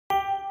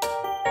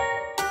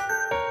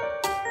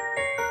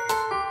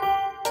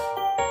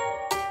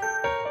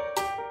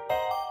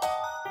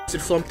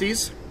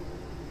flumptys.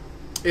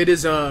 It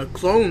is a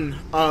clone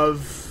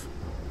of,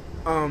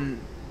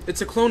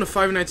 it's a clone of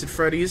Five Nights at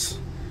Freddy's.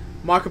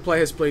 Markiplier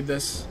has played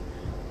this,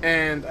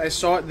 and I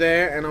saw it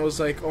there, and I was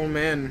like, oh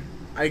man,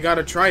 I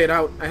gotta try it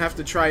out. I have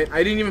to try it.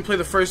 I didn't even play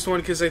the first one,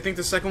 because I think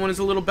the second one is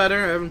a little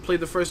better. I haven't played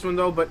the first one,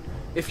 though, but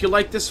if you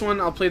like this one,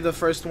 I'll play the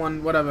first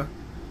one, whatever.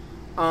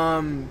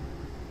 I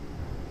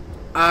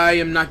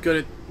am not good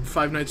at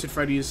Five Nights at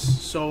Freddy's,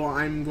 so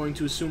I'm going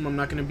to assume I'm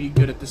not going to be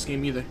good at this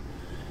game either.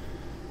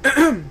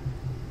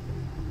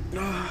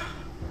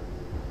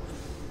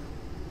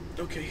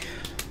 Okay.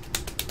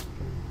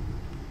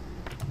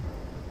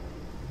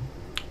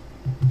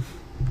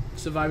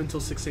 Survive until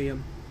 6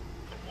 a.m.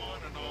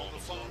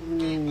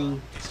 Ooh.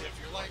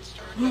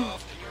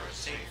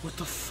 What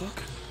the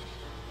fuck?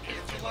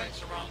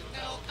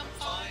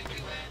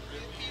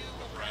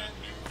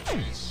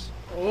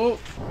 Oh,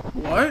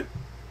 what?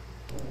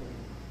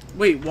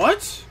 Wait,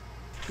 what?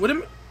 What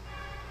am...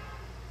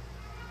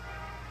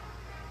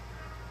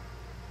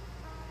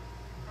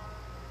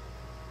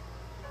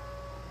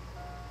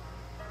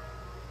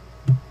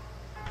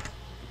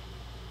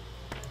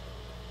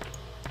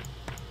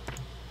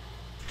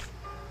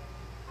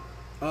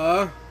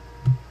 Oh.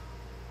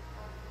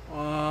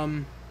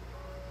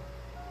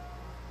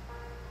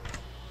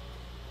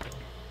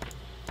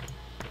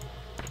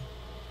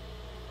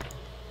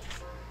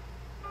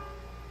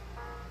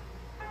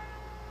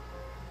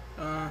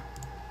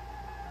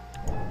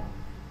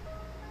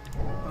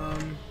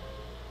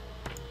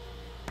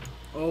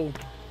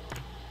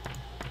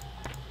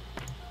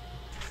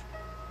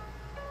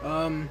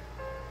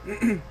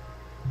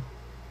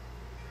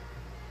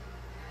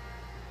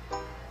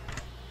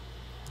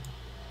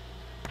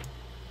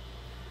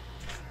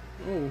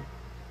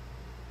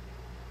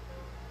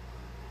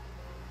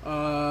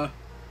 Oh.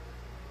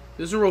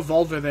 There's a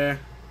revolver there.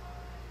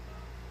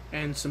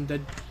 And some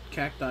dead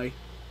cacti.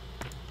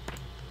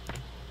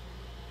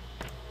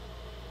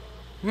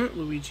 What,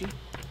 Luigi?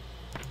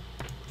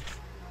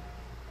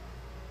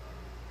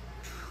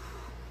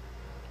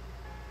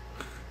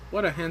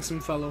 What a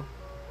handsome fellow.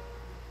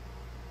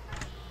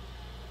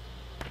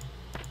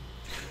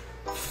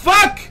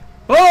 Fuck!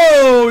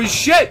 Oh,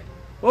 shit!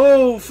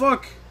 Oh,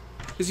 fuck.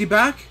 Is he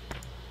back?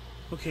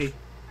 Okay.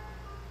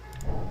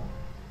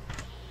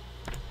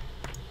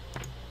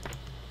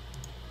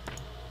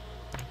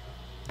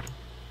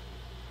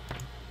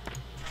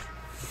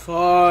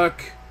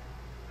 Fuck.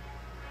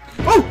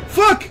 Oh,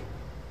 fuck!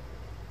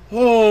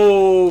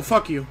 Oh,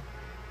 fuck you.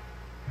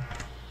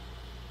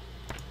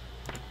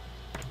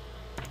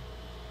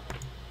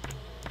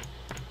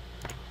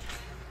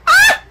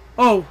 Ah!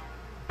 Oh.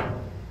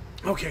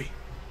 Okay.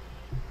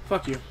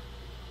 Fuck you.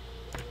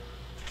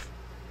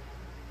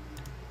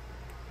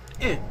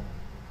 Eh.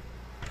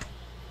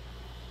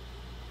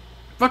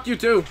 Fuck you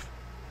too.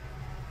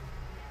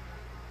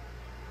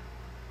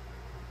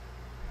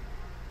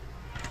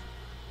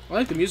 I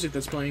like the music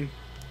that's playing.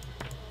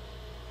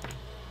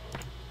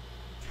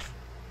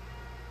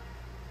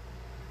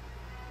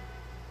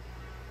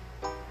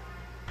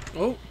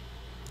 Oh.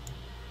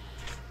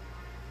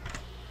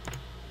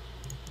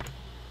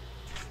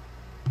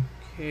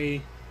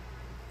 Okay.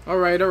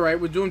 Alright, alright.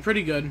 We're doing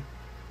pretty good.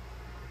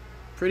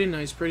 Pretty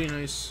nice, pretty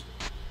nice.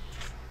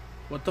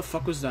 What the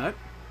fuck was that?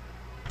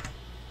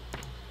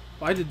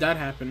 Why did that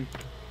happen?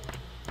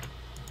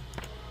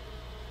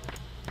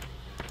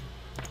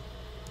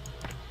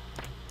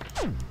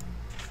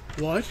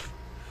 What?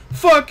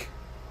 Fuck!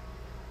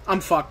 I'm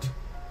fucked.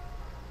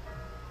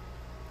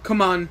 Come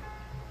on.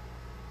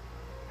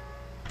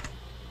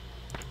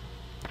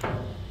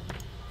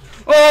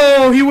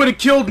 Oh, he would have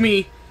killed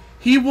me.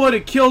 He would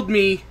have killed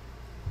me.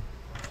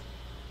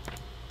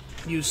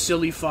 You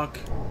silly fuck.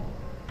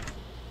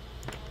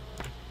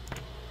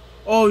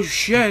 Oh,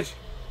 shit.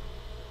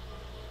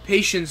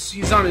 Patience.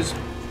 He's on his...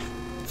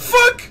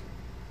 Fuck!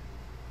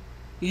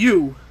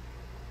 You.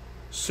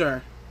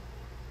 Sir.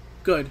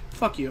 Good.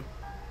 Fuck you.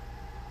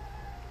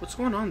 What's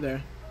going on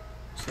there?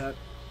 What's that?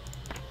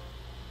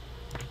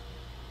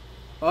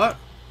 What?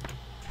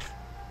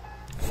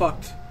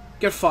 Fucked.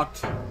 Get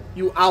fucked.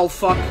 You owl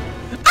fuck.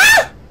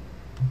 Ah!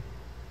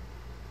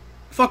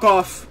 Fuck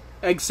off.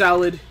 Egg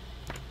salad.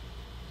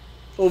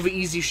 Over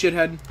easy,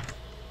 shithead.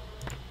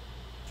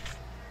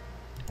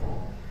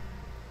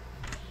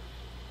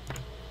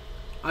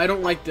 I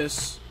don't like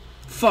this.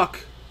 Fuck.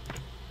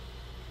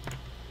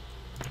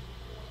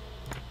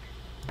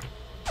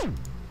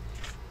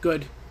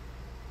 Good.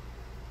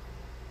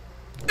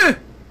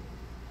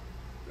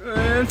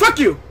 And fuck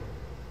you!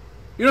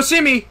 You don't see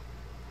me!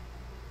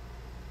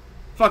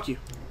 Fuck you.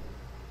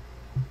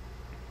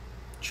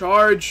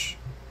 Charge.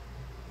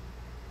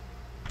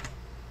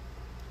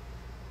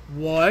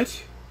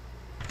 What?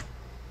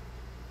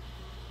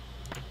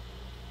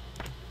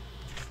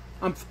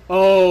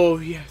 Oh,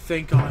 yeah,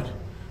 thank God.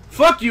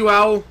 Fuck you,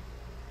 owl!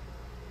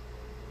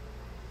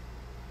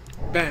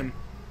 Bam.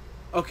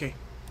 Okay.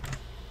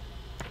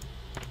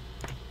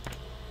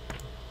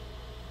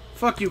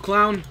 Fuck you,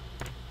 clown.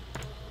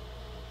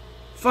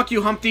 Fuck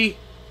you, Humpty.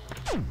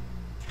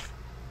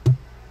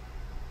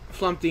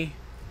 Flumpty.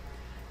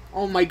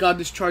 Oh my god,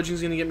 this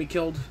charging's gonna get me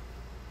killed.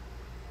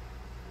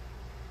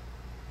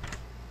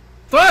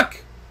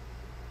 Fuck!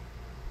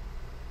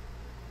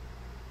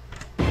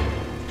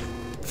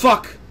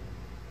 Fuck!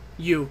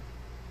 You.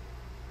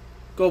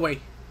 Go away.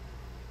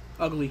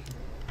 Ugly.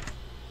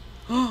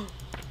 Ah!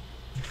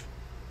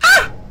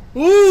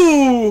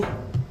 Ooh!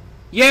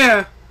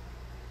 Yeah!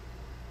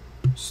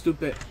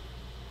 Stupid.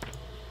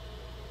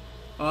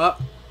 What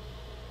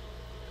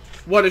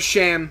a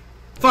sham.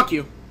 Fuck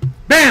you.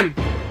 Bam!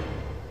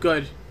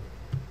 Good.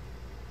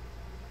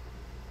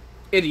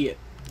 Idiot.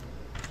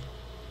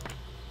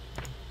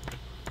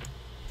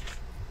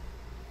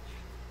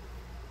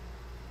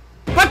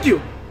 Fuck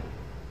you!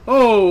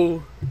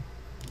 Oh.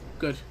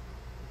 Good.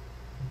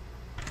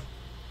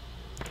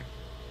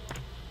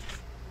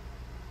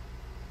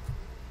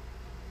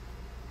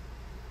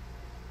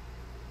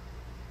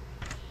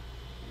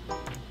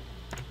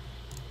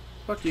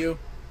 Fuck you.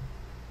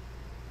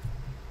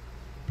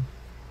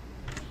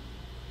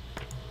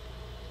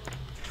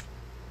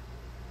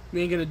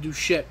 We ain't gonna do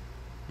shit.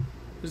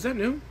 Is that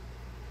new?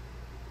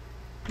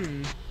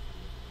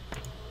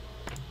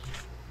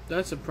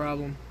 That's a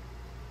problem.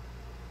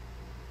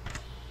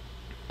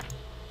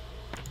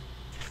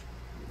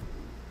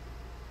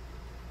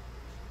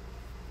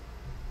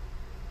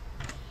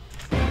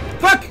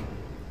 Fuck!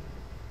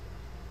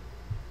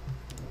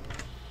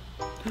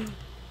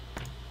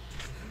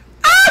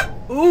 Ah!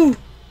 Ooh!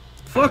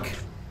 Fuck!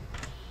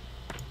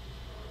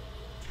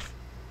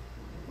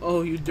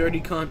 Oh, you dirty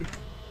cunt.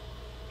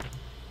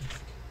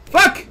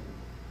 Fuck!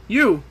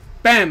 You!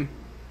 Bam!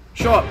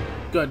 Show up.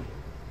 Good.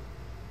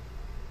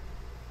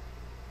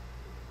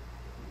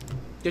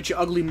 Get your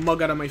ugly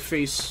mug out of my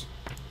face.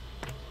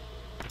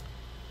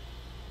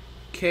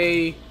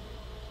 Okay.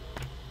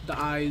 The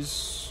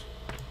eyes.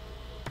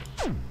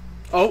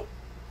 Oh.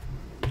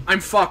 I'm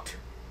fucked.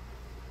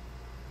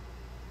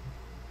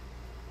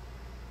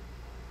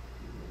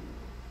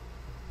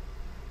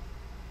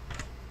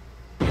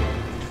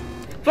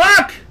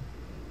 Fuck!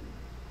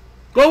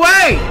 Go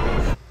away!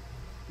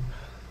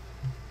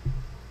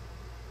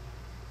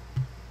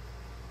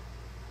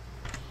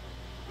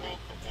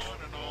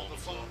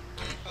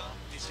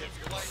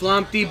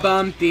 Flumpty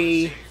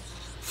Bumpty.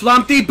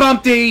 Flumpty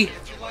Bumpty!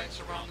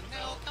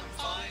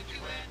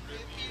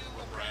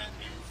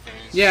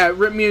 Yeah,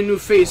 rip me a new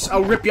face.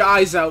 I'll rip your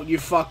eyes out, you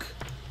fuck.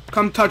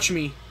 Come touch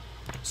me.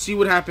 See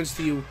what happens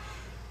to you.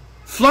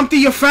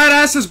 Flumpty, your fat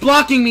ass is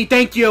blocking me,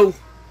 thank you!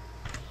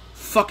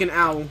 Fucking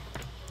owl.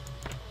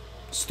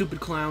 Stupid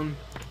clown.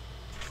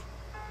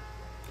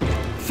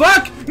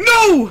 Fuck!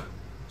 No!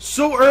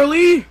 So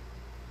early?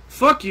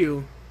 Fuck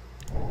you.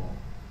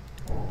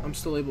 I'm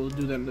still able to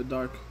do that in the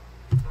dark.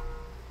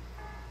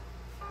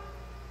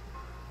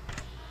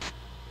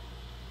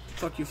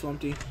 Fuck you,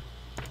 Flumpty.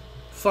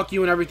 Fuck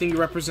you and everything you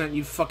represent,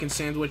 you fucking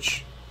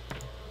sandwich.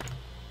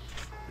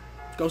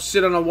 Go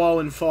sit on a wall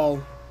and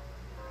fall.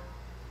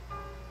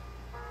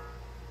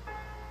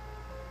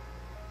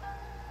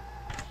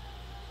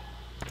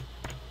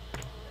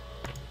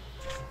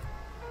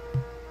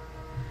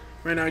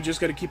 Right now, I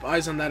just gotta keep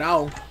eyes on that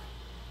owl.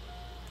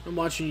 I'm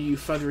watching you, you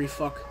feathery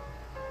fuck.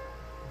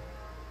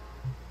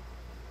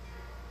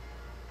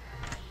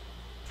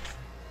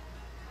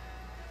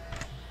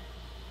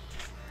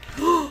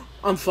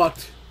 I'm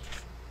fucked.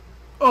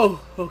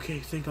 Oh, okay,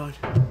 thank God.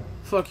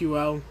 Fuck you,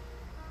 owl.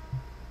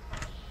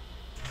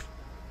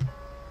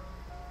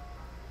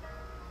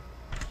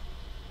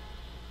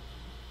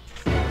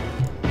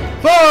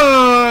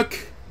 Fuck!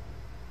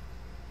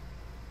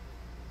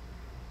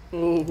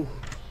 Oh.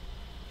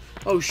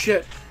 Oh,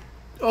 shit.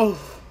 Oh.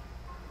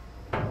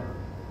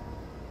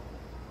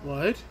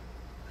 What?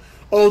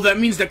 Oh, that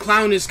means the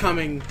clown is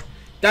coming.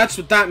 That's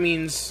what that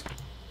means.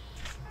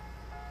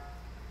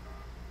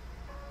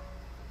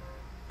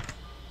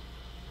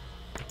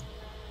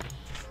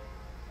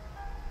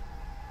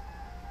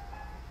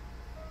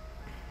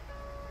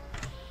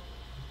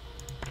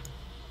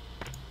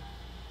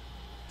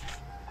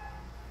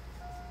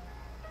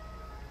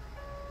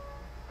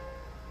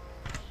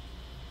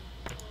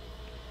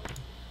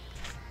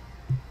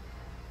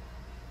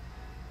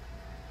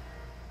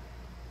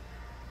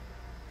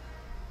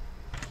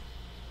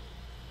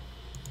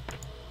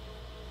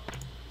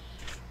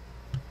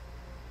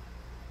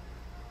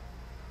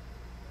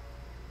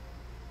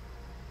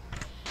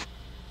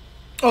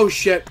 Oh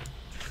shit.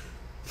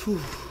 Whew.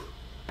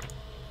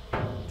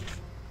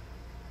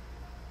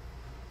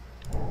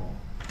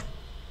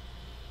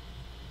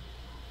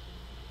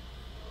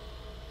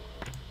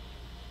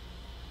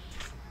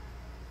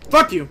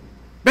 Fuck you.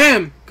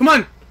 Bam. Come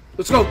on.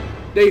 Let's go.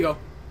 There you go.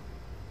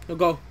 No,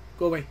 go.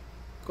 Go away.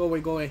 Go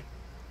away. Go away.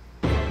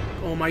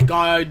 Oh my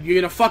god.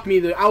 You're gonna fuck me.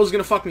 The owl's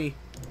gonna fuck me.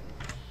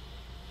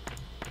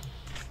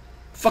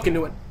 Fucking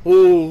knew it.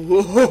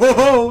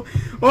 Oh.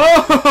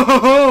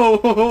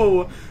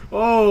 Oh.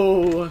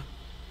 Oh.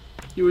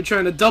 You were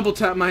trying to double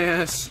tap my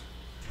ass.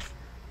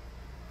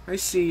 I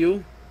see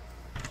you.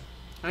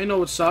 I know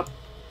what's up.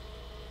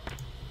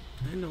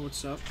 I know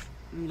what's up.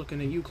 I'm looking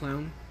at you,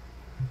 clown.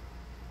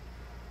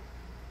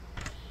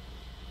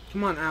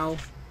 Come on, Al.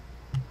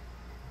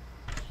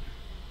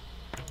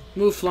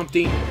 Move,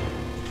 Flumpty.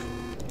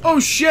 Oh,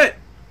 shit!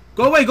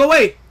 Go away, go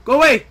away! Go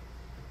away!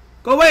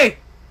 Go away!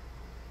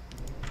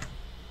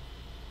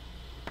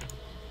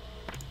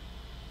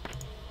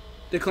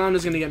 The clown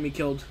is gonna get me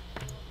killed.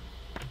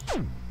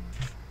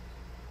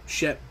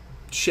 Shit.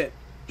 Shit.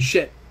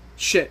 Shit.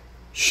 Shit.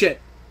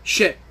 Shit.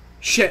 Shit.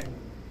 Shit.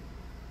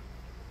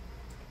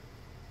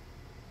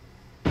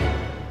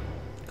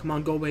 Come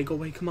on, go away, go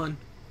away, come on.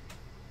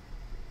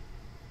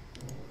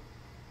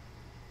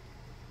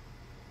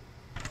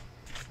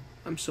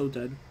 I'm so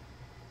dead.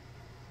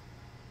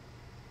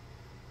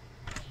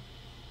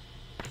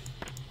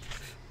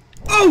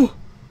 Oh!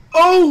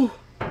 Oh!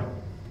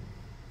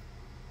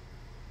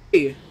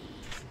 Hey.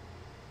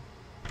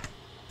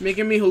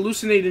 Making me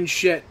hallucinate and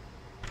shit.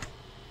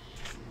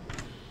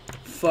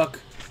 Fuck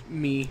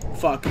me.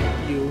 Fuck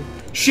you.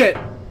 Shit!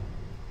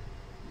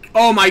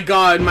 Oh my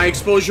god, my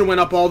exposure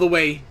went up all the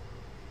way.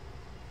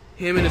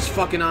 Him and his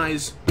fucking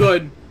eyes.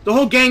 Good. The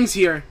whole gang's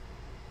here.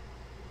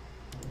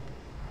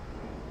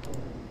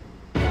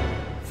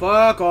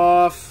 Fuck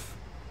off.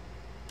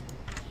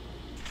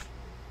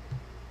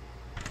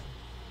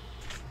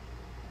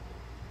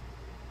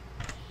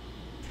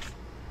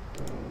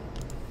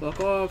 Fuck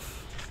off.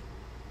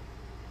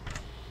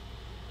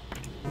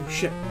 Oh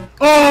shit.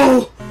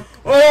 Oh!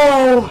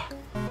 Oh!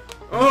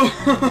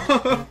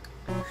 Oh!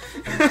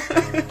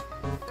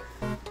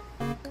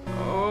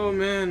 Oh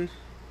man.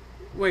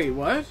 Wait,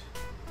 what?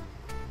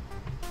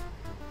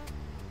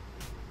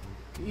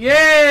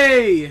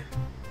 Yay!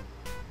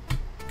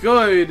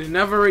 Good,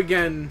 never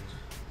again.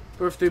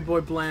 Birthday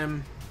boy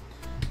Blam.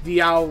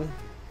 The owl.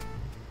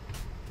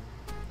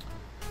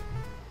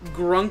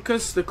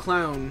 Grunkus the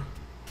clown.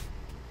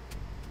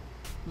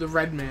 The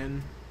red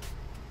man.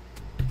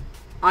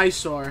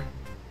 Eyesore.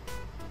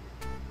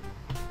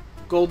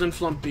 Golden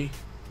Flumpty.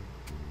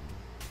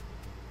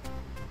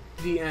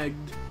 The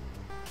egged.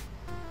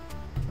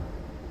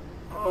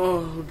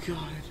 Oh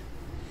god.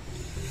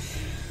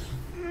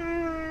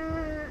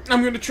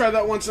 I'm gonna try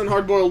that once in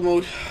hard-boiled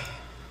mode.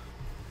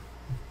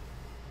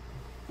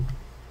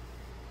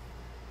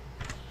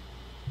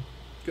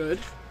 Good.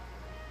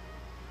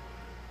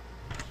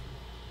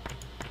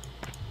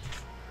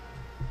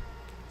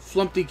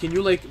 Flumpty, can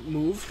you, like,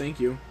 move? Thank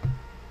you.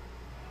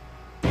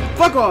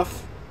 Fuck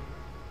off!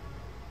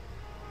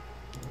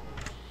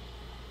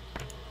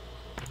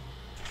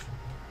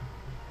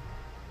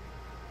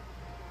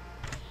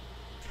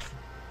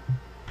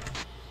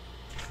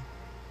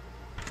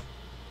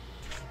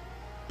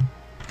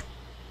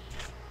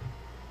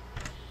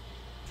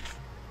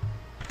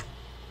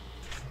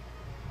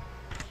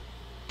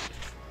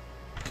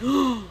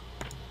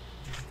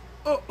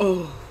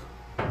 Uh-oh.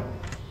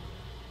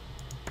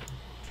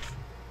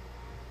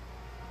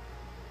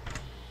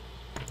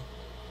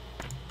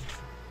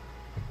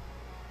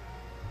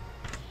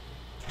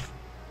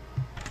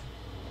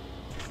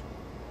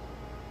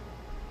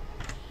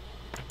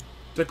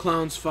 The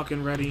clown's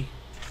fucking ready.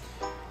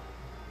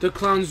 The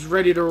clown's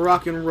ready to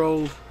rock and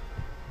roll.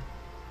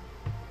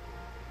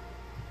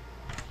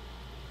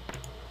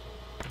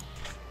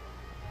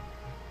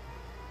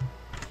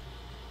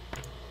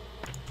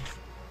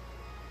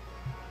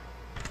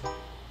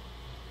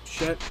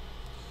 Shit.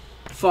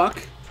 Fuck.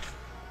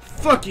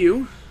 Fuck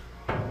you.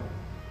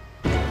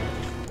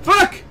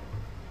 Fuck!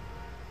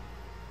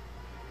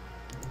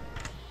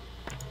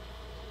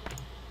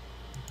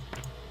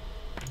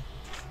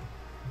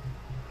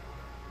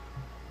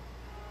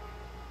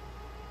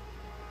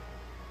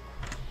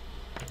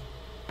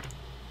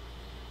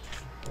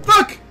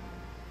 Fuck!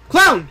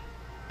 Clown!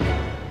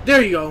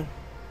 There you go.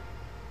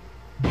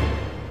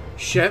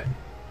 Shit.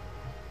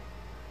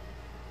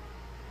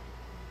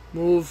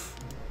 Move.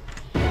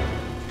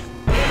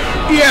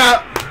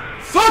 Yeah!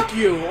 Fuck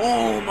you!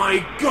 Oh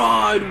my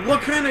god!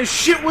 What kind of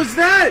shit was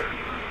that?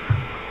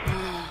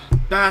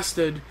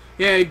 Bastard.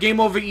 Yeah,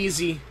 game over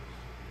easy.